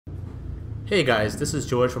Hey guys, this is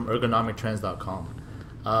George from ergonomictrends.com.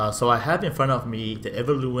 So I have in front of me the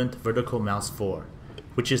Evoluent Vertical Mouse 4,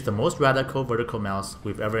 which is the most radical vertical mouse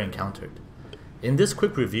we've ever encountered. In this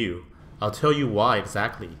quick review, I'll tell you why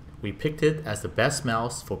exactly we picked it as the best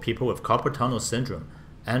mouse for people with carpal tunnel syndrome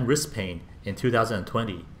and wrist pain in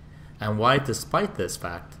 2020, and why despite this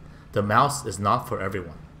fact, the mouse is not for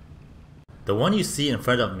everyone. The one you see in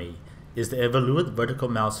front of me is the Evoluent Vertical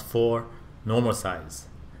Mouse 4 normal size.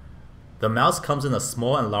 The mouse comes in a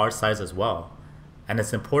small and large size as well, and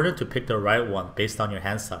it's important to pick the right one based on your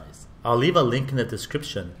hand size. I'll leave a link in the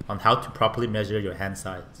description on how to properly measure your hand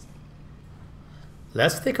size.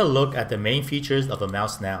 Let's take a look at the main features of a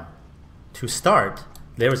mouse now. To start,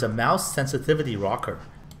 there is a mouse sensitivity rocker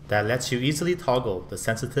that lets you easily toggle the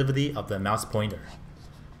sensitivity of the mouse pointer.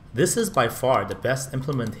 This is by far the best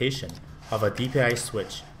implementation of a DPI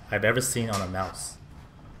switch I've ever seen on a mouse.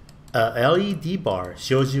 A LED bar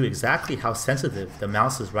shows you exactly how sensitive the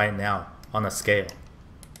mouse is right now on a scale.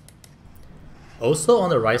 Also on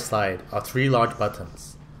the right side are three large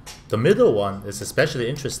buttons. The middle one is especially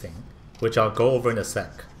interesting, which I'll go over in a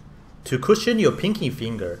sec. To cushion your pinky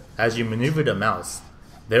finger as you maneuver the mouse,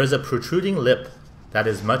 there is a protruding lip that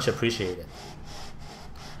is much appreciated.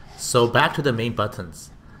 So back to the main buttons.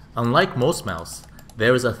 Unlike most mouse,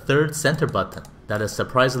 there is a third center button that is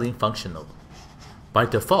surprisingly functional. By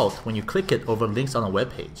default, when you click it over links on a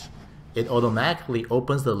web page, it automatically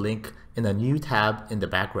opens the link in a new tab in the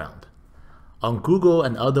background. On Google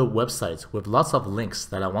and other websites with lots of links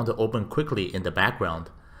that I want to open quickly in the background,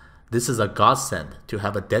 this is a godsend to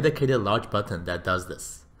have a dedicated large button that does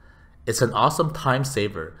this. It's an awesome time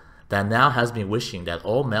saver that now has me wishing that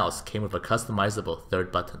all mouse came with a customizable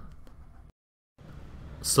third button.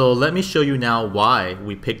 So let me show you now why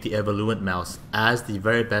we picked the Evoluent mouse as the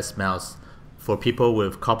very best mouse for people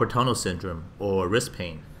with carpal tunnel syndrome or wrist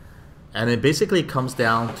pain. And it basically comes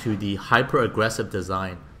down to the hyper-aggressive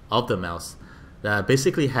design of the mouse that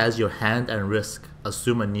basically has your hand and wrist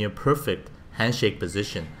assume a near perfect handshake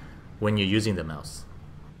position when you're using the mouse.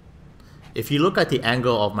 If you look at the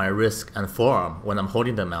angle of my wrist and forearm when I'm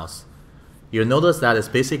holding the mouse, you'll notice that it's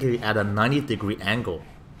basically at a 90-degree angle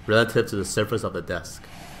relative to the surface of the desk.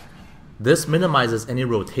 This minimizes any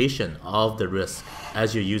rotation of the wrist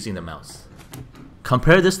as you're using the mouse.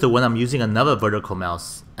 Compare this to when I'm using another vertical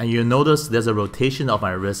mouse, and you'll notice there's a rotation of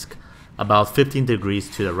my wrist about 15 degrees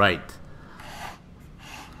to the right.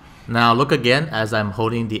 Now look again as I'm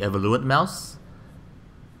holding the Evoluent mouse,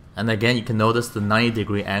 and again you can notice the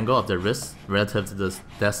 90-degree angle of the wrist relative to the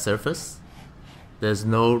desk surface. There's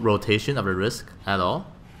no rotation of the wrist at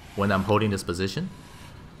all when I'm holding this position.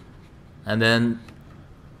 And then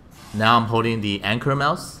now I'm holding the anchor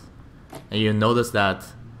mouse, and you'll notice that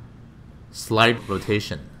slight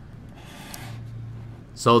rotation.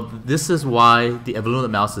 So this is why the Evoluent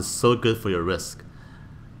mouse is so good for your wrist.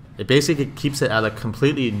 It basically keeps it at a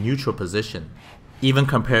completely neutral position, even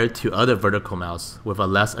compared to other vertical mouse with a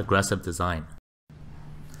less aggressive design.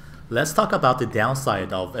 Let's talk about the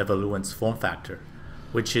downside of Evoluent's form factor,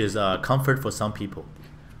 which is comfort for some people.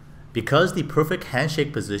 Because the perfect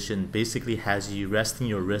handshake position basically has you resting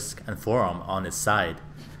your wrist and forearm on its side,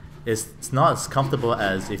 it's not as comfortable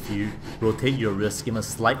as if you rotate your wrist even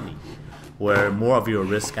slightly, where more of your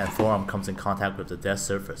wrist and forearm comes in contact with the desk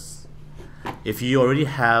surface. If you already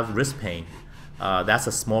have wrist pain, that's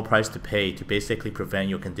a small price to pay to basically prevent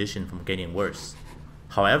your condition from getting worse.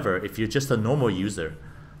 However, if you're just a normal user,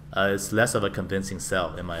 it's less of a convincing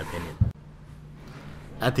sell in my opinion.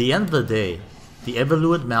 At the end of the day, the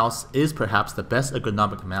Evoluent mouse is perhaps the best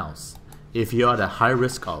ergonomic mouse if you are at a high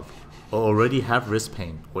risk of or already have wrist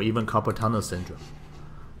pain or even carpal tunnel syndrome.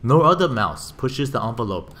 No other mouse pushes the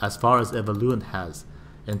envelope as far as Evoluent has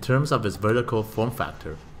in terms of its vertical form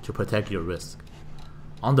factor to protect your wrist.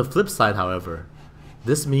 On the flip side, however,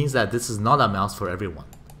 this means that this is not a mouse for everyone.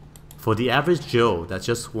 For the average Joe that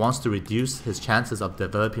just wants to reduce his chances of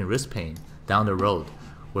developing wrist pain down the road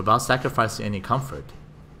without sacrificing any comfort,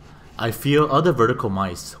 I feel other vertical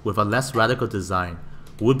mice with a less radical design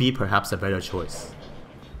would be perhaps a better choice.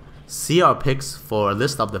 See our picks for a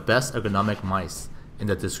list of the best ergonomic mice in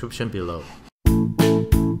the description below.